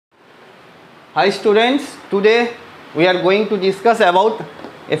Hi students, today we are going to discuss about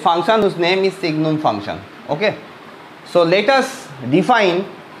a function whose name is signum function. Okay, so let us define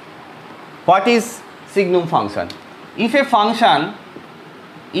what is signum function. If a function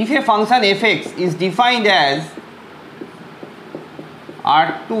fx is defined as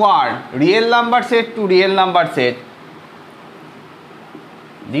R to R, real number set to real number set,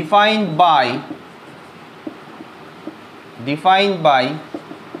 defined by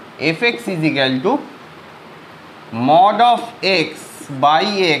fx is equal to mod of x by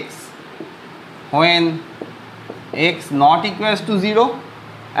x when x not equals to 0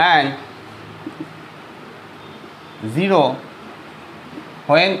 and 0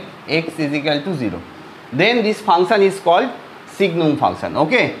 when x is equal to 0, then this function is called signum function.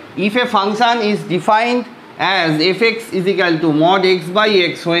 Okay, if a function is defined as fx is equal to mod x by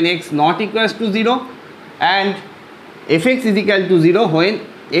x when x not equals to 0 and fx is equal to 0 when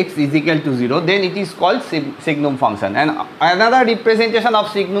x is equal to 0, then it is called signum function. And another representation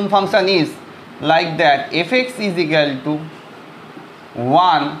of signum function is like that: fx is equal to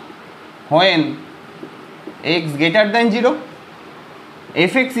 1 when x greater than 0,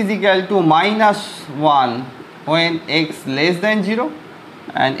 fx is equal to minus 1 when x less than 0,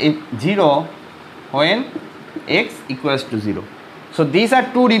 and 0 when x equals to 0. So these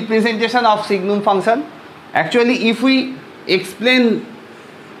are two representations of signum function. Actually, if we explain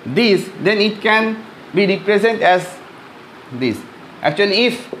this, then it can be represented as this. Actually,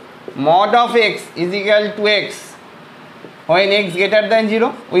 if mod of x is equal to x when x greater than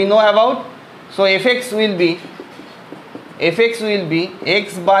 0, we know about, so fx will be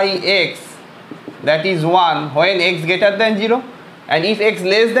x by x, that is 1 when x greater than 0, and if x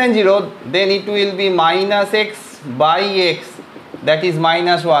less than 0, then it will be minus x by x, that is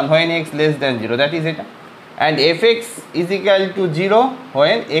minus 1 when x less than 0, that is it. And fx is equal to 0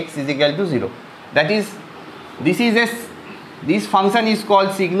 when x is equal to 0. That is, this function is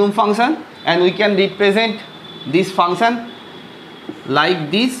called signum function, and we can represent this function like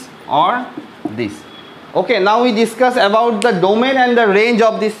this or this. Okay, now we discuss about the domain and the range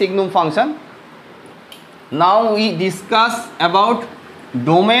of this signum function. Now we discuss about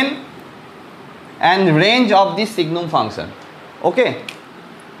domain and range of this signum function. Okay,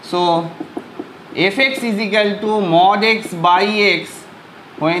 so fx is equal to mod x by x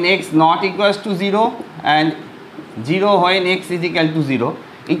when x not equals to 0 and 0 when x is equal to 0.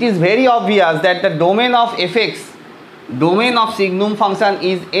 It is very obvious that the domain of fx, domain of signum function,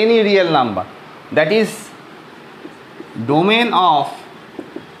 is any real number. That is, domain of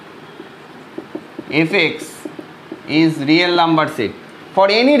fx is real number set. For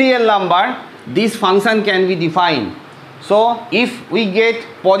any real number, this function can be defined. So if we get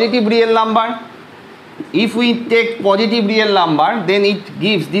positive real number, if we take positive real number, then it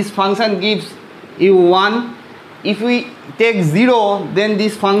gives, this function gives you 1. If we take 0, then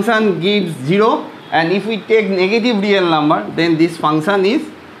this function gives 0, and if we take negative real number, then this function is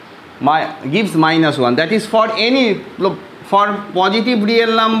gives minus 1. That is, for any, look, for positive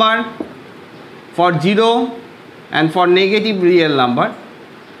real number, for 0 and for negative real number,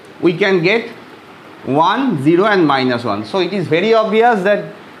 we can get 1, 0 and minus 1. So it is very obvious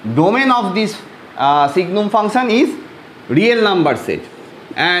that domain of this signum function is real number set,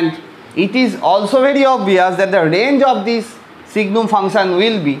 and it is also very obvious that the range of this signum function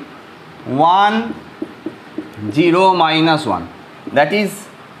will be 1, 0, minus 1. That is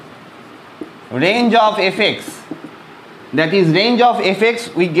range of fx,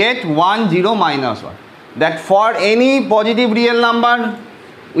 we get 1, 0, minus 1. That for any positive real number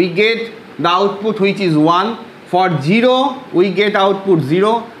we get the output which is 1, for 0 we get output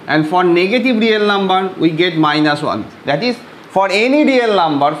 0, and for negative real number we get minus 1. That is, for any real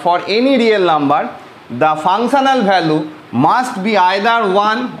number, the functional value must be either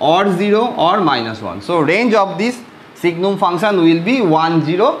 1 or 0 or minus 1. So range of this signum function will be 1,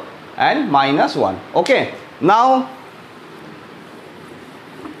 0 and minus 1. Okay, now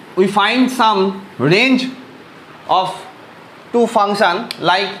we find some range of two functions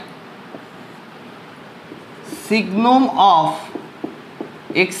like signum of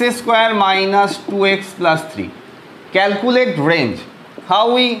x square minus 2x plus 3. Calculate range.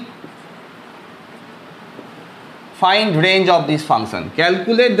 How we find range of this function?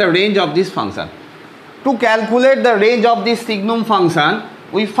 Calculate the range of this function. To calculate the range of this signum function,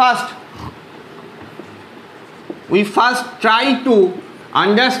 we first try to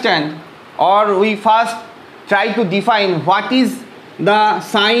understand, or we first try to define what is the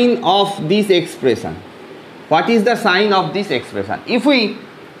sign of this expression. What is the sign of this expression? If we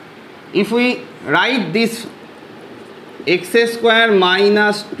write this x square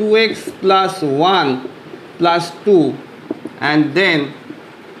minus 2x plus 1 plus 2, and then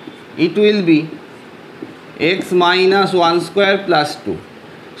it will be x minus 1 square plus 2.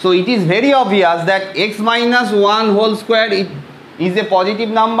 So it is very obvious that x minus 1 whole square is a positive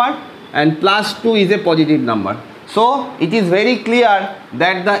number and plus 2 is a positive number. So it is very clear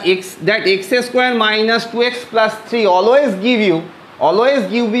that x square minus 2x plus 3 always give you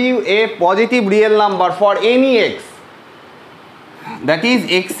a positive real number for any x. That is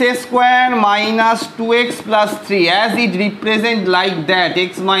x square minus 2x plus 3, as it represents like that,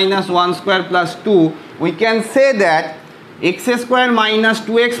 x minus 1 square plus 2, we can say that x square minus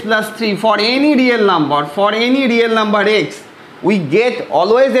 2x plus 3 for any real number x, we get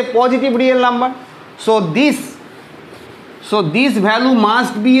always a positive real number. So this value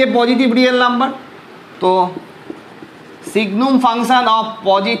must be a positive real number. So signum function of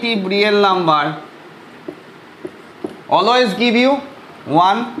positive real number always give you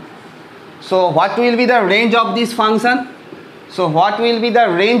 1. So what will be the range of this function? So what will be the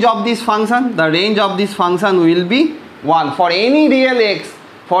range of this function? The range of this function will be 1. For any real x,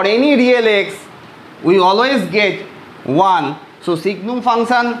 we always get 1. So signum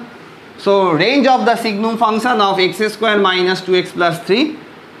function, so range of the signum function of x square minus 2x plus 3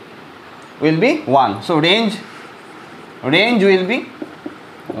 will be 1. So range will be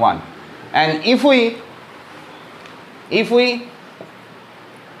 1. And if we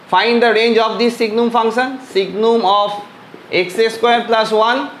find the range of this signum function, signum of x square plus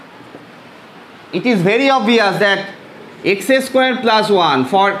 1, it is very obvious that x square plus 1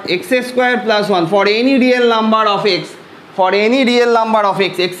 for any real number of x,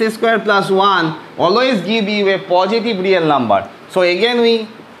 x square plus 1 always give you a positive real number. So again we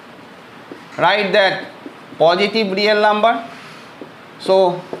write that positive real number.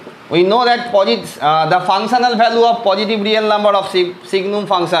 So we know that the functional value of positive real number of signum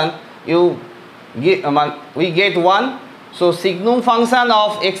function, we get 1. So signum function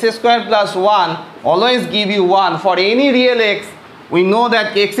of x square plus 1 always give you 1. For any real x, we know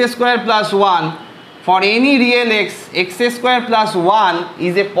that x square plus 1, for any real x square plus 1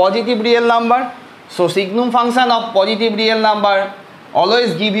 is a positive real number. So signum function of positive real number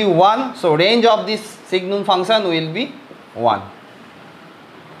always give you 1. So range of this signum function will be 1.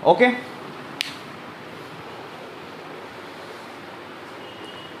 Okay.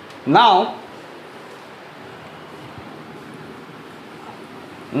 Now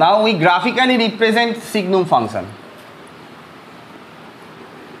we graphically represent signum function.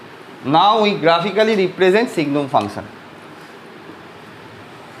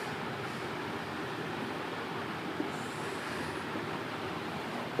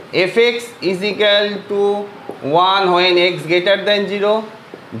 Fx is equal to 1 when x greater than 0,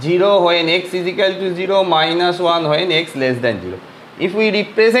 0 when x is equal to 0, minus 1 when x less than 0. If we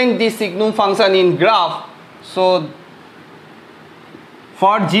represent this signum function in graph, so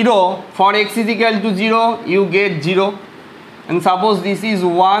for x is equal to 0, you get 0, and suppose this is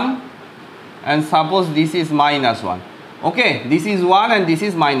 1 and suppose this is minus 1. Okay, this is 1 and this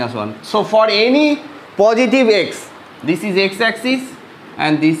is minus 1. So for any positive x, this is x axis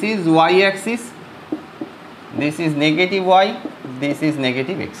and this is y axis, this is negative y, this is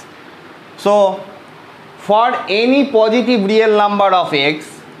negative x. So for any positive real number of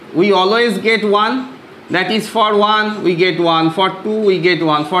x, we always get 1. That is, for 1 we get 1, for 2 we get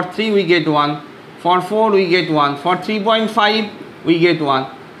 1, for 3 we get 1, for 4 we get 1, for 3.5 we get 1.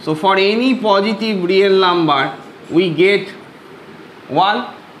 So for any positive real number we get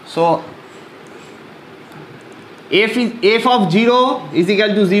 1. So f of 0 is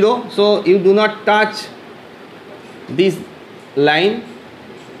equal to 0. So you do not touch this line,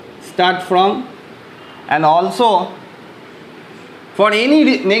 start from, and also for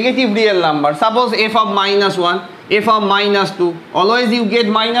any negative real number, suppose f of minus 1, f of minus 2, always you get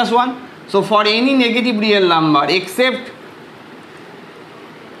minus 1. So for any negative real number except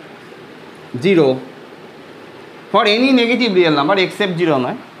 0, for any negative real number except 0,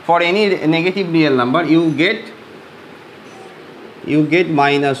 no? For any negative real number you get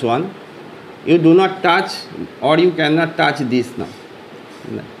minus 1. You do not touch, or you cannot touch this now.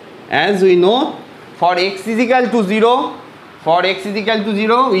 As we know, for x is equal to 0,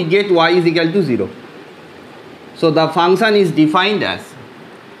 we get y is equal to 0. So the function is defined as,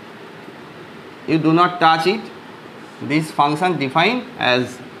 you do not touch it, this function defined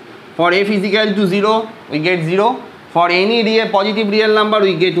as, for f is equal to 0, we get 0. For any positive real number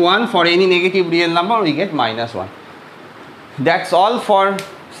we get 1. For any negative real number we get minus 1. That's all for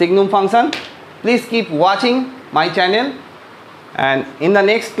signum function. Please keep watching my channel, and in the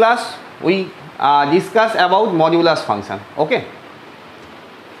next class discuss about modulus function. Okay.